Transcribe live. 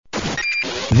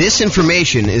This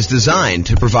information is designed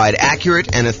to provide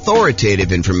accurate and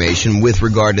authoritative information with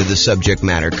regard to the subject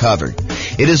matter covered.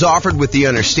 It is offered with the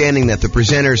understanding that the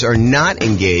presenters are not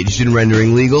engaged in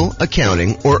rendering legal,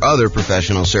 accounting, or other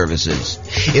professional services.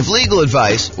 If legal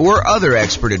advice or other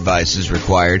expert advice is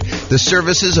required, the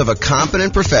services of a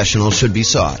competent professional should be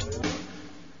sought.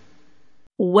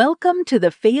 Welcome to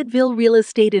the Fayetteville Real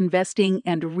Estate Investing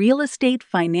and Real Estate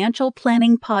Financial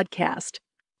Planning Podcast.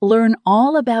 Learn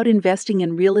all about investing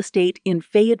in real estate in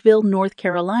Fayetteville, North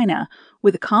Carolina,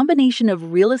 with a combination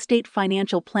of real estate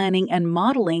financial planning and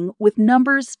modeling with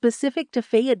numbers specific to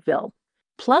Fayetteville,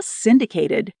 plus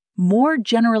syndicated, more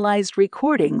generalized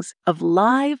recordings of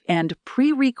live and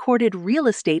pre-recorded real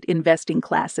estate investing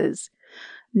classes,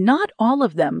 not all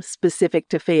of them specific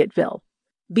to Fayetteville.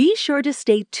 Be sure to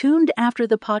stay tuned after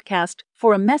the podcast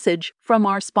for a message from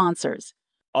our sponsors.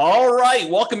 All right.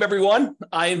 Welcome, everyone.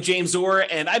 I am James Orr,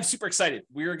 and I'm super excited.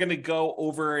 We're going to go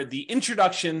over the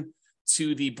introduction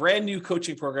to the brand new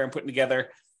coaching program I'm putting together.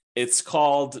 It's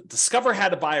called Discover How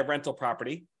to Buy a Rental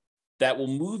Property that will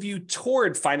move you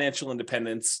toward financial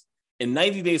independence in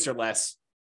 90 days or less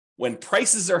when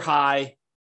prices are high,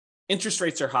 interest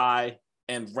rates are high,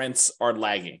 and rents are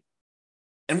lagging.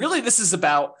 And really, this is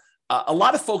about a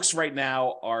lot of folks right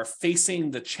now are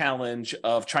facing the challenge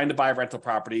of trying to buy a rental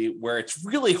property where it's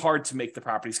really hard to make the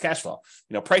property's cash flow.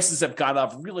 You know, prices have gone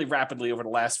up really rapidly over the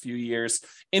last few years.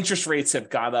 Interest rates have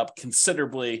gone up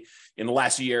considerably in the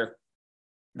last year.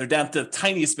 They're down to the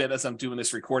tiniest bit as I'm doing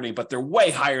this recording, but they're way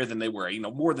higher than they were,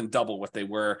 more than double what they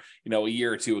were, a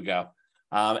year or two ago.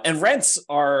 And rents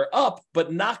are up,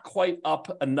 but not quite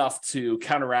up enough to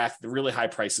counteract the really high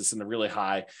prices and the really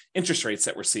high interest rates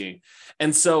that we're seeing.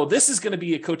 And so this is going to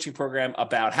be a coaching program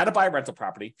about how to buy a rental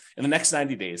property in the next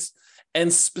 90 days,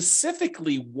 and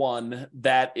specifically one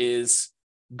that is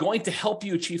going to help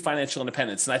you achieve financial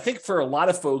independence. And I think for a lot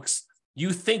of folks,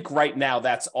 you think right now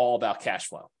that's all about cash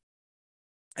flow.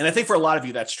 And I think for a lot of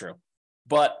you, that's true.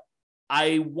 But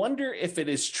I wonder if it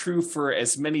is true for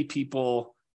as many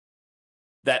people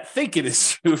that think it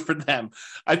is true for them.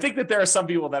 I think that there are some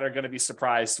people that are going to be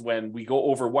surprised when we go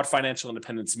over what financial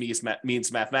independence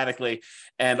means mathematically,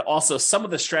 and also some of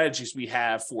the strategies we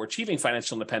have for achieving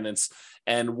financial independence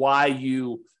and why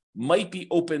you might be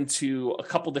open to a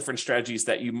couple different strategies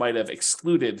that you might have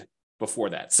excluded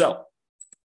before that. So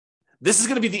this is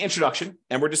going to be the introduction,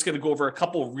 and we're just going to go over a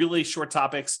couple of really short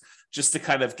topics just to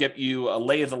kind of get you a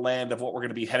lay of the land of what we're going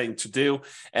to be heading to do.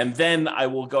 And then I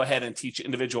will go ahead and teach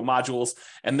individual modules.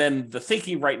 And then the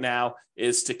thinking right now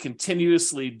is to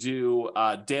continuously do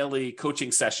daily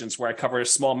coaching sessions where I cover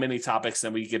small mini topics,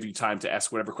 and we give you time to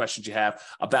ask whatever questions you have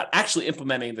about actually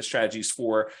implementing the strategies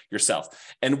for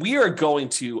yourself. And we are going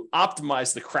to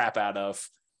optimize the crap out of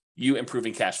you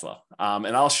improving cash flow.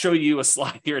 And I'll show you a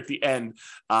slide here at the end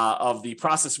of the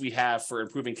process we have for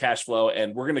improving cash flow.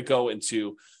 And we're going to go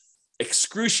into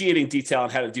excruciating detail on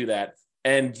how to do that.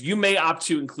 And you may opt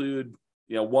to include,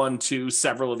 one, two,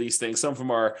 several of these things. Some of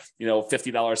them are,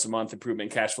 $50 a month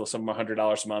improvement in cash flow. Some of them are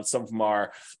 $100 a month. Some of them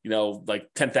are, like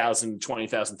 $10,000,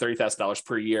 $20,000, $30,000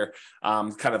 per year,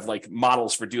 kind of like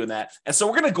models for doing that. And so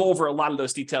we're going to go over a lot of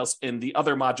those details in the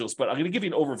other modules, but I'm going to give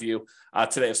you an overview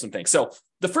today of some things. So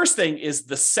the first thing is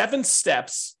the 7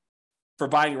 steps for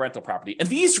buying a rental property. And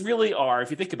these really are,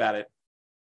 if you think about it,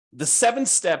 the 7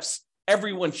 steps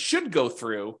everyone should go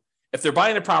through if they're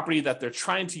buying a property that they're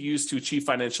trying to use to achieve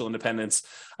financial independence,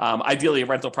 ideally a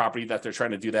rental property that they're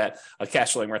trying to do that, a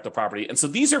cash flowing rental property. And so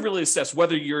these are really the steps,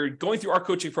 whether you're going through our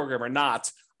coaching program or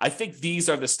not. I think these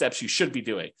are the steps you should be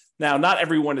doing. Now, not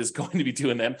everyone is going to be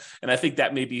doing them, and I think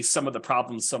that may be some of the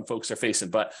problems some folks are facing,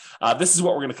 but this is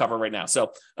what we're going to cover right now.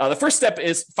 So the first step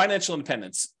is financial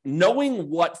independence, knowing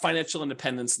what financial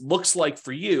independence looks like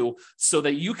for you so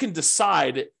that you can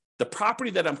decide the property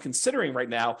that I'm considering right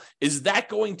now, is that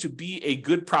going to be a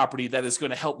good property that is going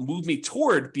to help move me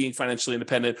toward being financially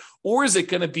independent? Or is it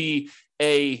going to be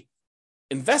a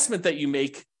investment that you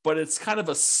make, but it's kind of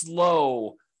a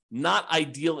slow, not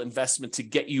ideal investment to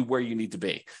get you where you need to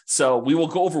be? So we will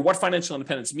go over what financial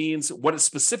independence means, what it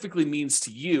specifically means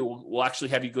to you. We'll actually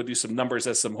have you go do some numbers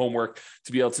as some homework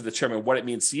to be able to determine what it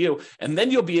means to you. And then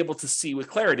you'll be able to see with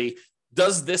clarity,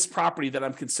 does this property that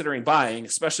I'm considering buying,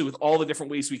 especially with all the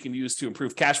different ways we can use to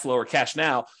improve cash flow or cash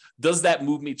now, does that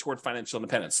move me toward financial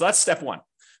independence? So that's step 1.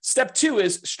 Step 2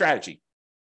 is strategy.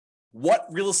 What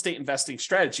real estate investing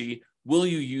strategy will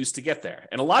you use to get there?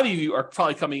 And a lot of you are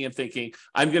probably coming in thinking,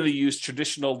 I'm going to use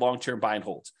traditional long-term buy and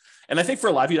hold. And I think for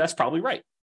a lot of you, that's probably right.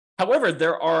 However,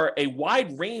 there are a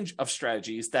wide range of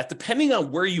strategies that, depending on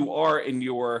where you are in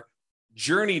your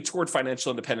journey toward financial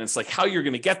independence, like how you're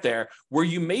going to get there, where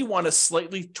you may want to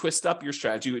slightly twist up your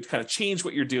strategy, kind of change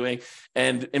what you're doing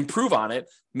and improve on it,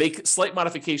 make slight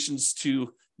modifications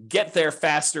to get there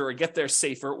faster or get there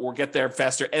safer or get there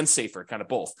faster and safer, kind of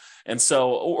both. And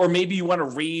so, or maybe you want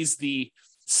to raise the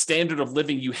standard of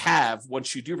living you have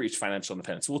once you do reach financial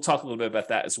independence. We'll talk a little bit about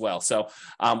that as well. So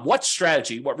what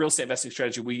real estate investing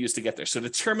strategy we use to get there? So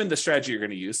determine the strategy you're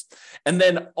going to use. And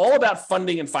then all about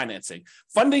funding and financing.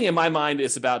 Funding, in my mind,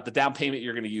 is about the down payment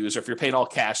you're going to use, or if you're paying all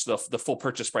cash, the full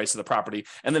purchase price of the property.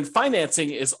 And then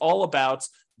financing is all about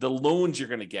the loans you're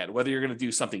going to get, whether you're going to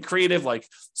do something creative like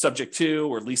subject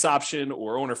to or lease option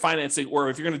or owner financing, or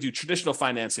if you're going to do traditional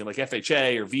financing like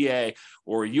FHA or VA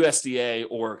or USDA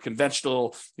or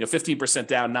conventional, 15%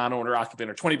 down non-owner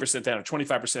occupant, or 20% down or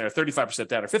 25% or 35%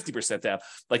 down or 50% down.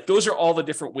 Like those are all the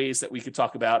different ways that we could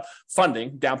talk about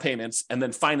funding, down payments, and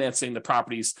then financing the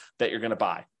properties that you're going to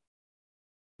buy.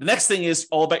 The next thing is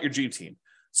all about your dream team.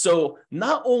 So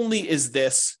not only is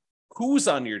this who's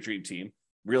on your dream team,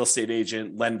 real estate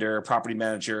agent, lender, property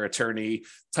manager, attorney,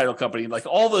 title company, like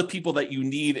all the people that you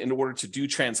need in order to do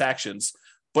transactions,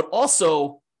 but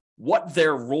also what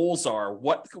their roles are,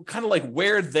 what kind of like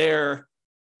where their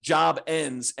job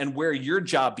ends and where your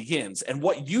job begins, and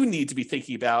what you need to be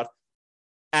thinking about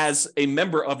as a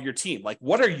member of your team. Like,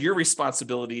 what are your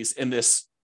responsibilities in this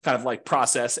kind of like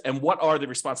process, and what are the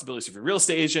responsibilities of your real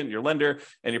estate agent, your lender,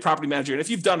 and your property manager? And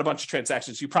if you've done a bunch of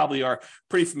transactions, you probably are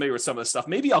pretty familiar with some of this stuff.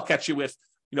 Maybe I'll catch you with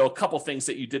a couple things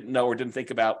that you didn't know or didn't think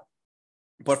about.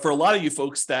 But for a lot of you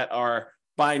folks that are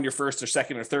buying your first or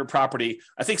second or third property,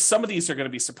 I think some of these are going to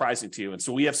be surprising to you. And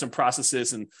so we have some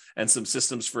processes and some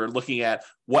systems for looking at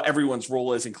what everyone's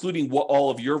role is, including what all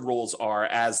of your roles are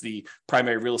as the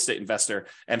primary real estate investor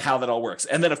and how that all works.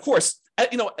 And then, of course,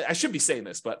 I should be saying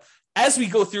this, but as we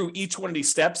go through each one of these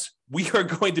steps, we are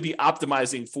going to be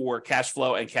optimizing for cash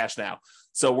flow and cash now.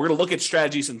 So we're going to look at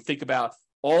strategies and think about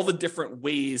all the different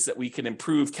ways that we can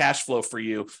improve cash flow for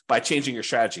you by changing your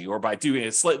strategy, or by doing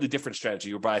a slightly different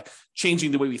strategy, or by changing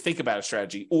the way we think about a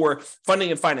strategy, or funding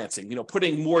and financing,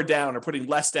 putting more down or putting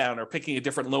less down, or picking a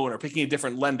different loan or picking a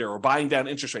different lender, or buying down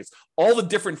interest rates, all the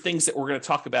different things that we're going to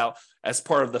talk about as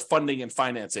part of the funding and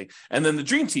financing. And then the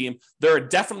dream team, there are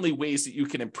definitely ways that you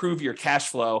can improve your cash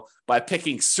flow by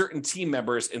picking certain team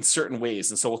members in certain ways.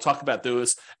 And so we'll talk about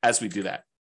those as we do that.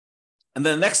 And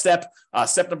then the next step,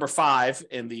 step number 5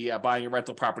 in the buying a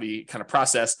rental property kind of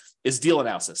process, is deal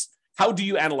analysis. How do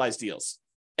you analyze deals?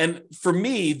 And for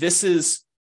me, this is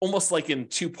almost like in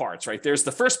 2 parts, right? There's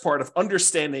the first part of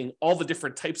understanding all the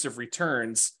different types of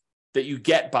returns that you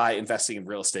get by investing in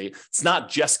real estate. It's not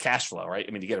just cash flow, right?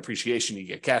 I mean, you get appreciation, you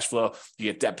get cash flow, you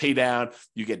get debt pay down,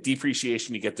 you get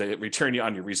depreciation, you get the return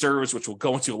on your reserves, which we'll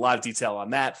go into a lot of detail on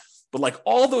that. But like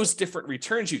all those different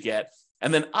returns you get,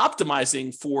 and then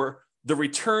optimizing for the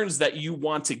returns that you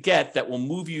want to get that will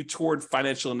move you toward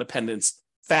financial independence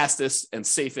fastest and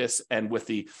safest and with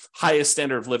the highest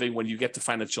standard of living when you get to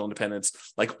financial independence.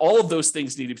 Like all of those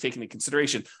things need to be taken into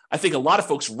consideration. I think a lot of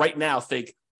folks right now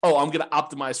think, oh, I'm going to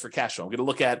optimize for cash flow. I'm going to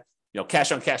look at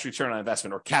cash on cash return on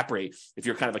investment, or cap rate, if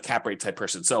you're kind of a cap rate type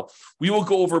person. So we will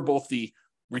go over both the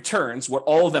returns, what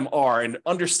all of them are, and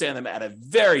understand them at a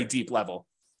very deep level.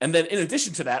 And then in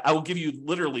addition to that, I will give you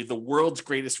literally the world's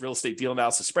greatest real estate deal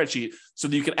analysis spreadsheet so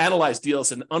that you can analyze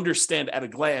deals and understand at a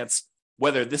glance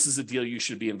whether this is a deal you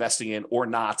should be investing in or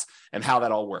not, and how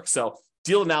that all works. So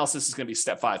deal analysis is going to be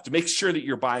step 5, to make sure that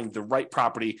you're buying the right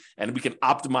property and we can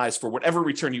optimize for whatever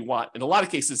return you want. In a lot of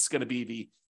cases, it's going to be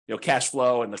the cash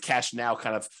flow and the cash now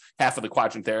kind of half of the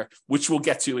quadrant there, which we'll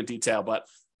get to in detail. But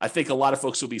I think a lot of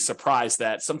folks will be surprised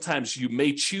that sometimes you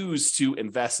may choose to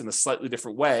invest in a slightly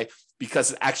different way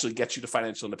because it actually gets you to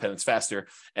financial independence faster,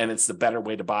 and it's the better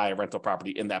way to buy a rental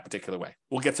property in that particular way.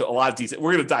 We'll get to a lot of detail.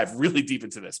 We're going to dive really deep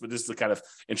into this, but this is the kind of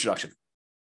introduction.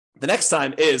 The next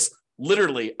time is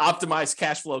literally optimize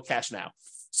cash flow, cash now.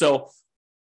 So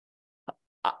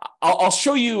I'll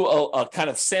show you a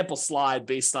kind of sample slide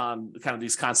based on kind of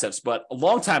these concepts, but a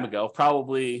long time ago,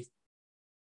 probably,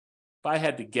 if I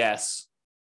had to guess,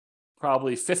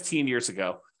 probably 15 years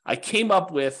ago, I came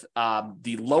up with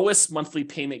the lowest monthly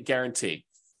payment guarantee.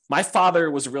 My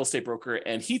father was a real estate broker,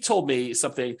 and he told me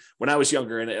something when I was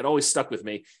younger, and it always stuck with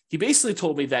me. He basically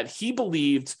told me that he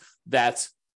believed that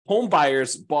home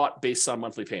buyers bought based on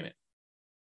monthly payment,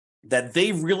 that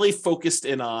they really focused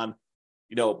in on,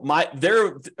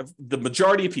 the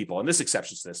majority of people, and there's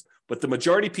exceptions to this, but the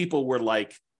majority of people were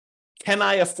like, can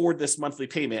I afford this monthly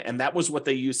payment? And that was what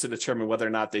they used to determine whether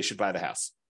or not they should buy the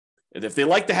house. And if they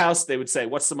like the house, they would say,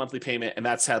 what's the monthly payment? And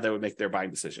that's how they would make their buying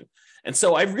decision. And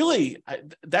so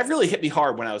that really hit me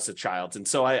hard when I was a child. And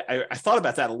so I thought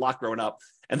about that a lot growing up.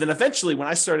 And then eventually when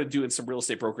I started doing some real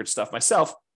estate brokerage stuff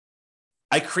myself,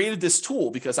 I created this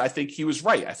tool because I think he was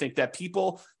right. I think that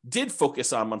people did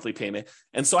focus on monthly payment.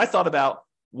 And so I thought about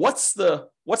what's the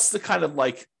kind of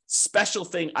like special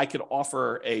thing I could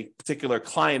offer a particular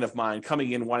client of mine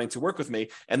coming in wanting to work with me.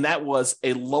 And that was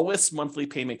a lowest monthly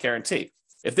payment guarantee.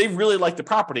 If they really like the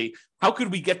property, how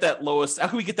could we get that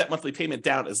monthly payment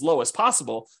down as low as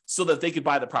possible so that they could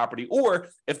buy the property? Or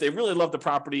if they really love the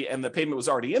property and the payment was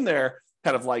already in there,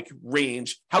 kind of like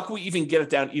range, how can we even get it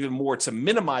down even more to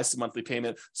minimize the monthly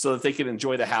payment so that they can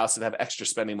enjoy the house and have extra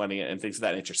spending money and things of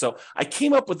that nature? So I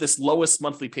came up with this lowest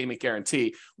monthly payment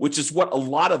guarantee, which is what a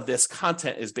lot of this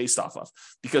content is based off of.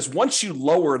 Because once you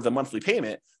lower the monthly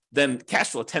payment, then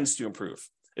cash flow tends to improve.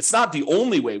 It's not the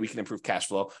only way we can improve cash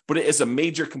flow, but it is a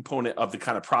major component of the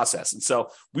kind of process. And so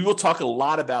we will talk a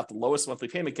lot about the lowest monthly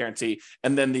payment guarantee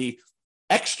and then the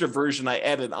extra version I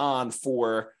added on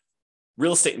for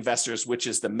real estate investors, which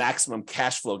is the maximum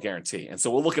cash flow guarantee. And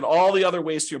so we'll look at all the other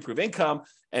ways to improve income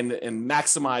and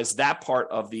maximize that part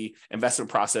of the investment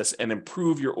process and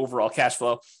improve your overall cash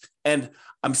flow. And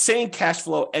I'm saying cash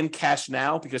flow and cash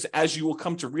now because as you will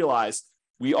come to realize,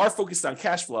 we are focused on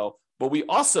cash flow, but we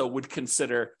also would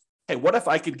consider, hey, what if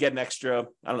I could get an extra,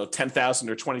 I don't know, $10,000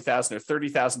 or $20,000 or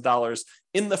 $30,000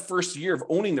 in the first year of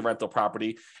owning the rental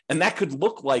property? And that could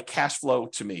look like cash flow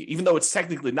to me, even though it's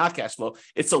technically not cash flow.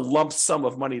 It's a lump sum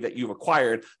of money that you've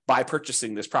acquired by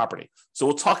purchasing this property. So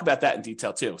we'll talk about that in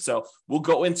detail too. So we'll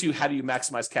go into how do you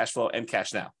maximize cash flow and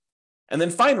cash now. And then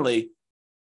finally,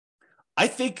 I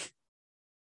think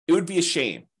it would be a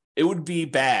shame. It would be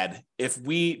bad if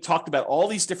we talked about all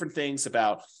these different things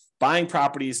about buying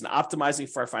properties and optimizing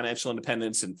for our financial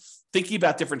independence and thinking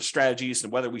about different strategies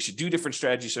and whether we should do different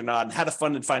strategies or not and how to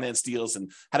fund and finance deals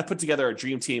and how to put together a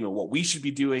dream team and what we should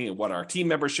be doing and what our team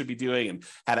members should be doing and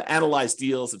how to analyze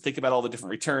deals and think about all the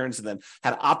different returns and then how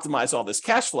to optimize all this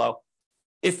cash flow.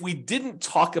 If we didn't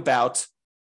talk about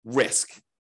risk,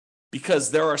 because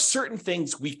there are certain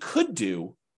things we could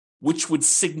do which would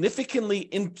significantly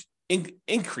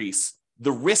increase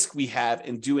the risk we have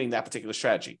in doing that particular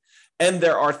strategy. And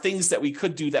there are things that we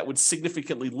could do that would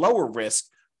significantly lower risk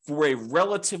for a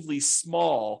relatively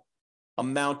small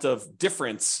amount of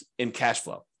difference in cash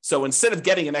flow. So instead of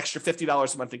getting an extra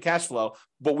 $50 a month in cash flow,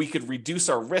 but we could reduce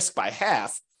our risk by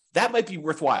half, that might be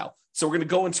worthwhile. So we're going to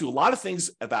go into a lot of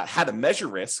things about how to measure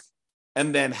risk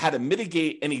and then how to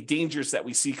mitigate any dangers that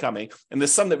we see coming. And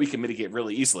there's some that we can mitigate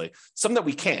really easily, some that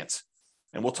we can't.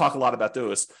 And we'll talk a lot about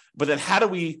those. But then how do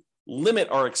we limit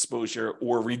our exposure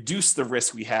or reduce the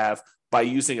risk we have by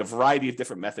using a variety of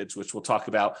different methods, which we'll talk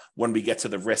about when we get to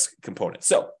the risk component.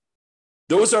 So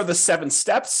those are the 7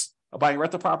 steps of buying a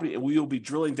rental property, and we will be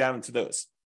drilling down into those.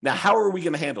 Now, how are we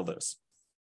going to handle those?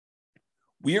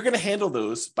 We are going to handle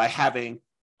those by having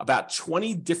about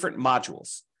 20 different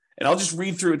modules. And I'll just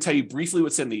read through and tell you briefly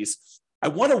what's in these. I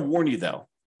want to warn you, though,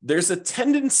 there's a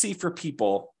tendency for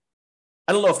people,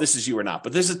 I don't know if this is you or not,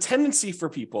 but there's a tendency for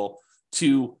people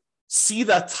to see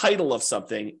the title of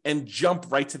something and jump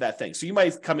right to that thing. So you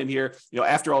might come in here,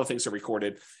 after all the things are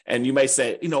recorded, and you might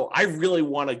say, I really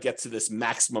want to get to this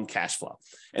maximum cash flow.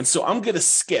 And so I'm going to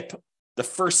skip the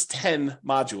first 10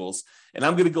 modules, and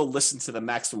I'm going to go listen to the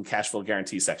maximum cash flow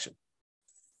guarantee section.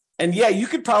 And yeah, you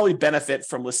could probably benefit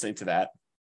from listening to that,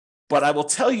 but I will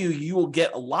tell you, you will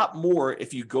get a lot more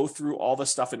if you go through all the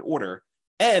stuff in order.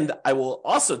 And I will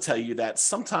also tell you that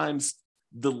sometimes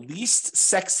the least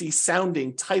sexy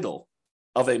sounding title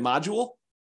of a module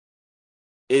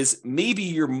is maybe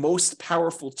your most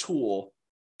powerful tool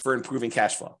for improving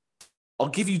cash flow. I'll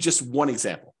give you just one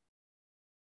example.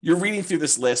 You're reading through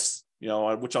this list,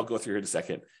 which I'll go through here in a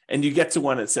second, and you get to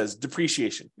one that says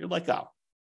depreciation. You're like, oh,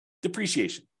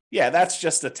 depreciation. Yeah, that's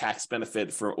just a tax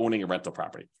benefit for owning a rental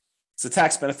property. It's a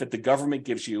tax benefit the government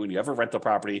gives you when you have a rental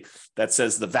property that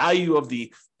says the value of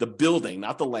the building,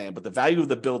 not the land, but the value of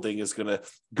the building is going to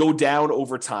go down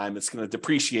over time. It's going to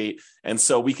depreciate. And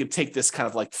so we can take this kind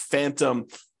of like phantom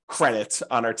credit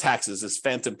on our taxes, this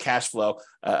phantom cash flow,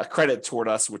 a credit toward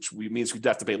us, which means we'd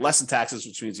have to pay less in taxes,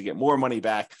 which means you get more money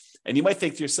back. And you might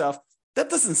think to yourself, that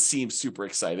doesn't seem super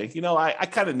exciting. I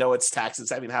kind of know it's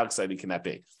taxes. I mean, how exciting can that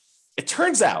be? It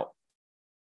turns out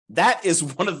that is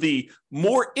one of the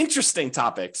more interesting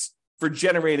topics for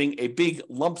generating a big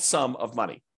lump sum of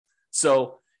money.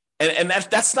 So, and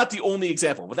that's not the only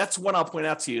example, but that's one I'll point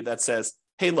out to you that says,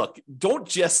 hey, look, don't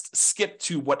just skip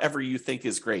to whatever you think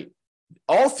is great.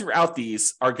 All throughout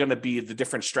these are going to be the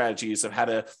different strategies of how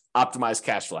to optimize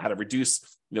cash flow, how to reduce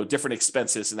different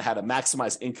expenses and how to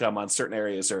maximize income on certain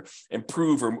areas or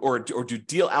improve or do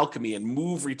deal alchemy and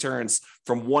move returns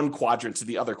from one quadrant to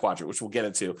the other quadrant, which we'll get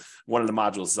into. One of the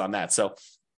modules is on that. So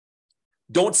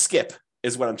don't skip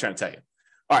is what I'm trying to tell you.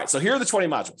 All right, so here are the 20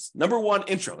 modules. Number 1,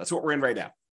 intro. That's what we're in right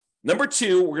now. Number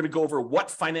 2, we're going to go over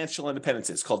what financial independence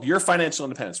is, called Your Financial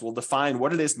Independence. We'll define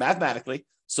what it is mathematically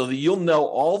so that you'll know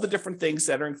all the different things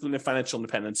that are included in financial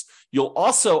independence. You'll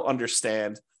also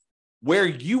understand where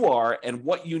you are and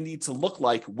what you need to look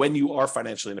like when you are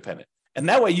financially independent. And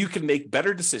that way you can make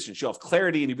better decisions. You'll have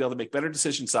clarity and you'll be able to make better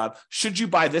decisions on, should you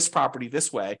buy this property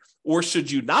this way, or should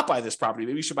you not buy this property?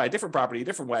 Maybe you should buy a different property a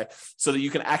different way so that you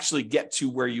can actually get to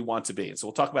where you want to be. And so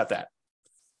we'll talk about that.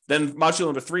 Then module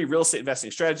number 3, real estate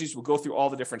investing strategies. We'll go through all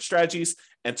the different strategies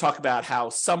and talk about how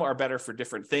some are better for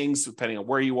different things, depending on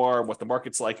where you are and what the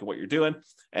market's like and what you're doing,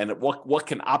 and what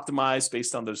can optimize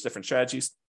based on those different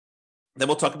strategies. Then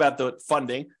we'll talk about the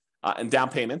funding and down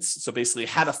payments. So basically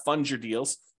how to fund your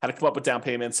deals, how to come up with down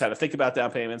payments, how to think about down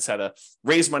payments, how to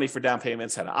raise money for down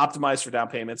payments, how to optimize for down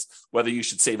payments, whether you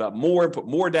should save up more and put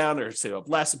more down or save up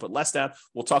less and put less down.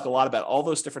 We'll talk a lot about all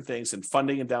those different things and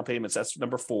funding and down payments. That's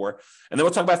number 4. And then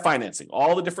we'll talk about financing,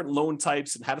 all the different loan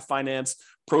types and how to finance,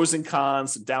 pros and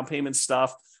cons, and down payment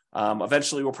stuff.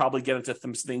 Eventually, we'll probably get into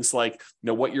things like,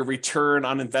 what your return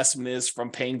on investment is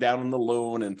from paying down on the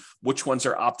loan and which ones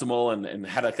are optimal and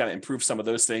how to kind of improve some of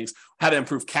those things, how to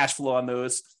improve cash flow on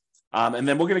those. And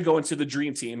then we're going to go into the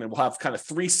Dream Team, and we'll have kind of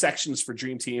 3 sections for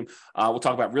Dream Team. We'll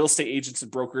talk about real estate agents and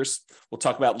brokers. We'll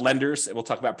talk about lenders, and we'll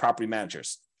talk about property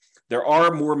managers. There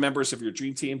are more members of your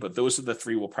Dream Team, but those are the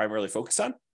 3 we'll primarily focus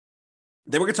on.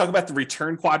 Then we're going to talk about the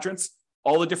return quadrants,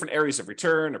 all the different areas of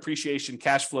return, appreciation,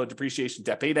 cash flow, depreciation,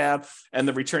 debt pay down, and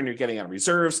the return you're getting on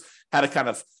reserves, how to kind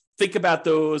of think about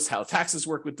those, how taxes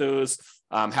work with those,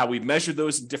 how we measure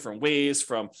those in different ways,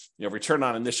 from return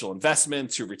on initial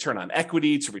investment to return on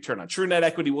equity to return on true net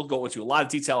equity. We'll go into a lot of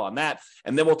detail on that.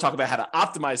 And then we'll talk about how to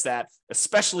optimize that,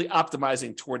 especially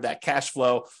optimizing toward that cash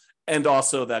flow and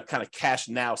also that kind of cash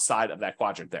now side of that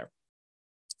quadrant there.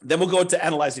 Then we'll go into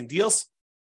analyzing deals.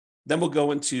 Then we'll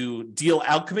go into deal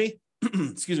alchemy.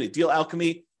 Excuse me. Deal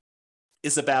alchemy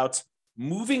is about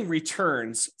moving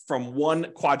returns from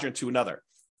one quadrant to another.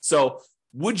 So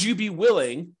would you be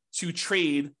willing to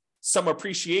trade some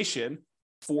appreciation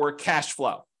for cash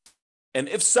flow? And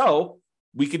if so,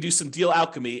 we could do some deal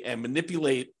alchemy and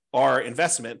manipulate our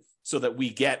investment so that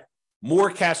we get more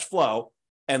cash flow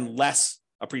and less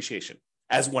appreciation,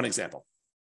 as one example.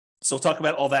 So we'll talk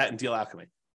about all that in deal alchemy.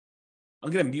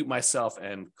 I'm going to mute myself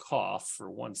and cough for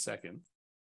 1 second.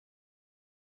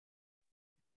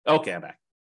 Okay, I'm back.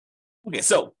 Okay,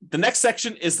 so the next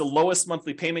section is the lowest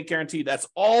monthly payment guarantee. That's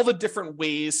all the different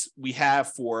ways we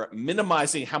have for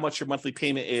minimizing how much your monthly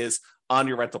payment is on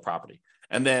your rental property.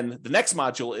 And then the next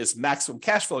module is maximum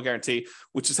cash flow guarantee,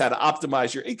 which is how to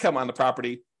optimize your income on the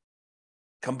property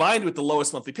combined with the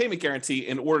lowest monthly payment guarantee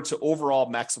in order to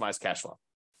overall maximize cash flow.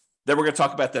 Then we're going to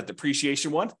talk about that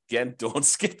depreciation one. Again, don't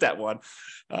skip that one.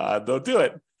 Don't do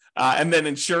it. And then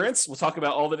insurance. We'll talk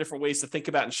about all the different ways to think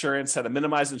about insurance, how to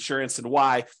minimize insurance, and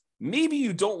why maybe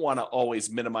you don't want to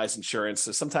always minimize insurance.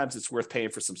 So sometimes it's worth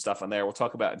paying for some stuff on there. We'll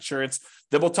talk about insurance.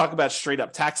 Then we'll talk about straight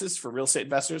up taxes for real estate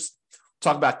investors.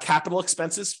 Talk about capital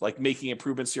expenses, like making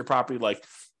improvements to your property, like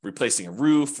replacing a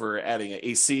roof or adding an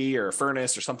AC or a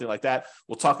furnace or something like that.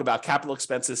 We'll talk about capital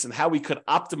expenses and how we could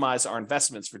optimize our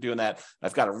investments for doing that.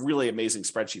 I've got a really amazing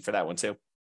spreadsheet for that one too.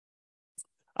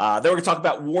 Then we're going to talk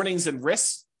about warnings and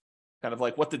risks, kind of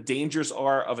like what the dangers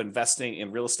are of investing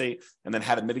in real estate and then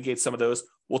how to mitigate some of those.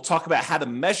 We'll talk about how to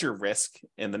measure risk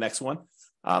in the next one,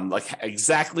 like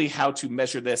exactly how to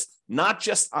measure this, not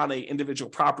just on an individual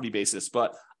property basis,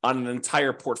 but on an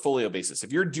entire portfolio basis.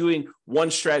 If you're doing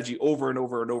one strategy over and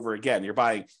over and over again, you're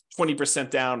buying 20%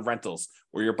 down rentals,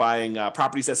 or you're buying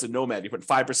properties as a nomad, you're putting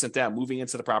 5% down, moving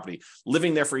into the property,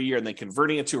 living there for a year, and then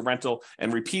converting it to a rental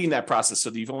and repeating that process so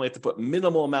that you've only have to put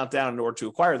minimal amount down in order to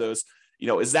acquire those.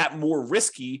 Is that more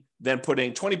risky than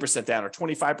putting 20% down or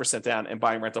 25% down and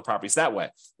buying rental properties that way?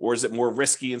 Or is it more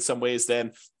risky in some ways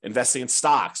than investing in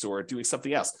stocks or doing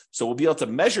something else? So we'll be able to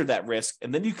measure that risk,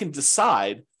 and then you can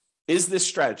decide, is this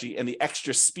strategy and the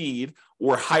extra speed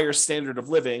or higher standard of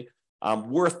living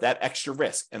worth that extra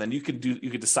risk? And then you can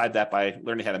decide that by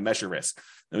learning how to measure risk.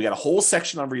 Then we got a whole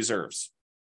section on reserves.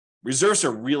 Reserves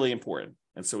are really important.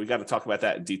 And so we got to talk about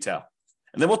that in detail.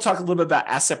 And then we'll talk a little bit about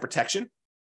asset protection.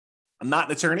 I'm not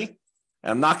an attorney,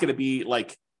 and I'm not going to be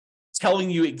like telling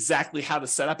you exactly how to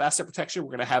set up asset protection. We're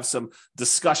going to have some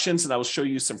discussions, and I will show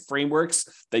you some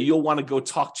frameworks that you'll want to go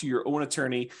talk to your own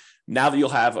attorney now that you'll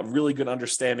have a really good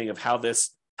understanding of how this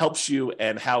helps you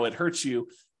and how it hurts you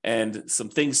and some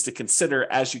things to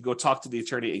consider as you go talk to the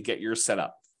attorney and get yours set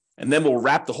up. And then we'll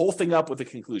wrap the whole thing up with a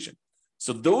conclusion.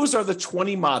 So those are the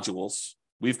 20 modules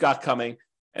we've got coming.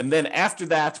 And then after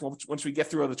that, once we get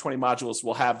through all the 20 modules,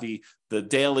 we'll have the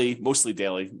daily, mostly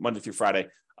daily, Monday through Friday,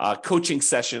 coaching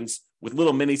sessions with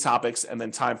little mini topics, and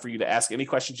then time for you to ask any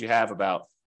questions you have about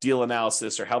deal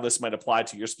analysis or how this might apply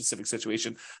to your specific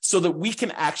situation, so that we can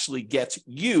actually get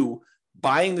you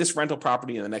buying this rental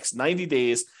property in the next 90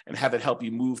 days and have it help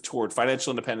you move toward financial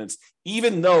independence,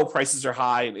 even though prices are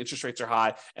high and interest rates are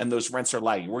high and those rents are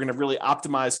lagging. We're going to really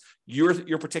optimize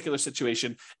your particular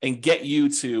situation and get you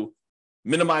to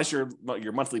minimize your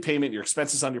monthly payment, your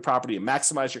expenses on your property, and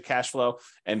maximize your cash flow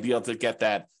and be able to get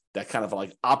that kind of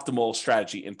like optimal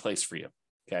strategy in place for you.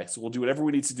 Okay, so we'll do whatever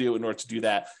we need to do in order to do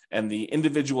that. And the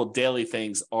individual daily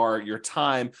things are your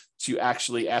time to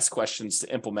actually ask questions,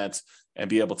 to implement, and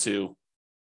be able to,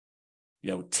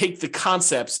 take the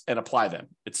concepts and apply them.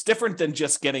 It's different than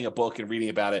just getting a book and reading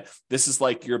about it. This is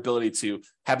like your ability to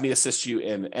have me assist you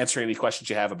in answering any questions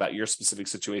you have about your specific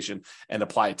situation and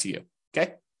apply it to you.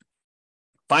 Okay.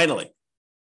 Finally.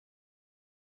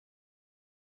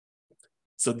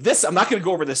 So this, I'm not going to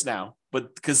go over this now,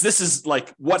 but because this is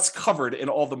like what's covered in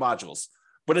all the modules,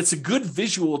 but it's a good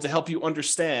visual to help you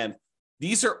understand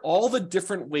these are all the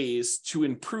different ways to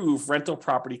improve rental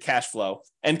property cash flow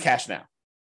and cash now.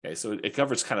 Okay, so it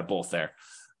covers kind of both there.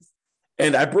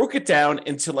 And I broke it down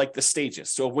into like the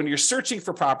stages. So when you're searching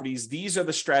for properties, these are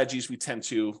the strategies we tend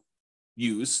to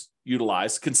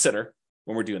utilize, consider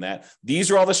when we're doing that. These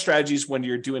are all the strategies when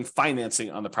you're doing financing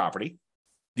on the property.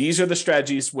 These are the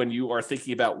strategies when you are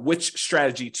thinking about which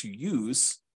strategy to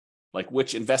use, like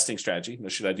which investing strategy.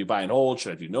 Should I do buy and hold?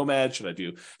 Should I do nomad? Should I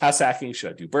do house hacking? Should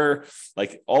I do BRRRR?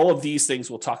 Like all of these things,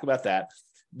 we'll talk about that.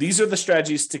 These are the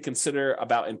strategies to consider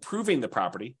about improving the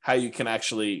property, how you can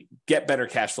actually get better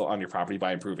cash flow on your property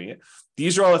by improving it.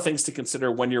 These are all the things to consider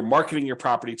when you're marketing your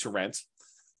property to rent.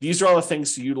 These are all the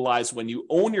things to utilize when you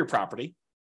own your property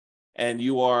and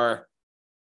you are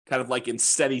kind of like in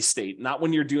steady state, not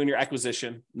when you're doing your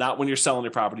acquisition, not when you're selling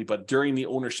your property, but during the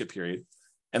ownership period.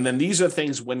 And then these are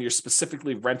things when you're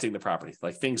specifically renting the property,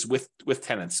 like things with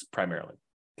tenants primarily.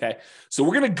 Okay, so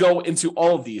we're going to go into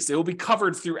all of these. They will be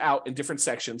covered throughout in different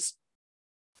sections.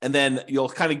 And then you'll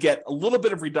kind of get a little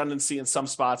bit of redundancy in some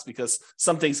spots because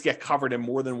some things get covered in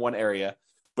more than one area.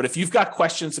 But if you've got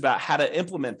questions about how to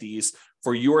implement these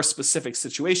for your specific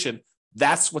situation,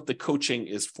 that's what the coaching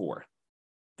is for.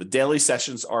 The daily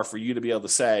sessions are for you to be able to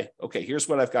say, okay, here's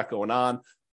what I've got going on.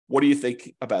 What do you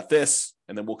think about this?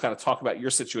 And then we'll kind of talk about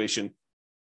your situation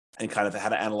and kind of how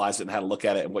to analyze it and how to look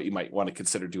at it and what you might want to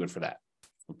consider doing for that.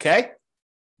 Okay,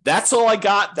 that's all I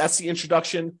got. That's the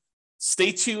introduction.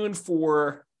 Stay tuned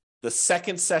for the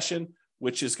second session,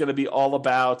 which is going to be all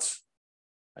about,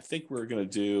 I think we're going to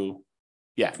do,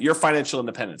 your financial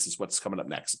independence is what's coming up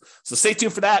next. So stay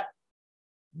tuned for that.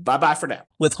 Bye-bye for now.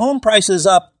 With home prices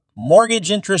up, mortgage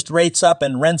interest rates up,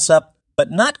 and rents up,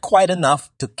 but not quite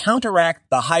enough to counteract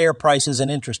the higher prices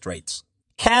and interest rates.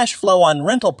 Cash flow on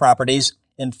rental properties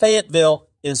in Fayetteville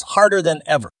is harder than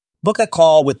ever. Book a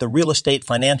call with the Real Estate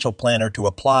Financial Planner to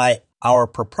apply our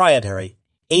proprietary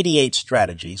 88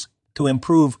 strategies to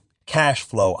improve cash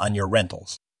flow on your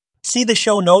rentals. See the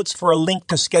show notes for a link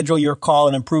to schedule your call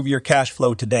and improve your cash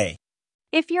flow today.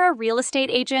 If you're a real estate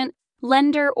agent,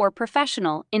 lender, or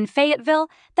professional in Fayetteville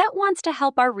that wants to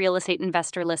help our real estate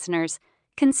investor listeners,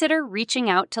 consider reaching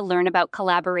out to learn about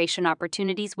collaboration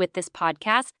opportunities with this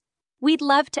podcast. We'd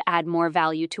love to add more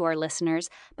value to our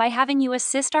listeners by having you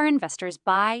assist our investors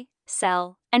buy,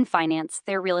 sell, and finance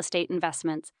their real estate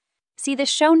investments. See the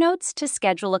show notes to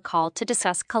schedule a call to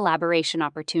discuss collaboration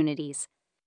opportunities.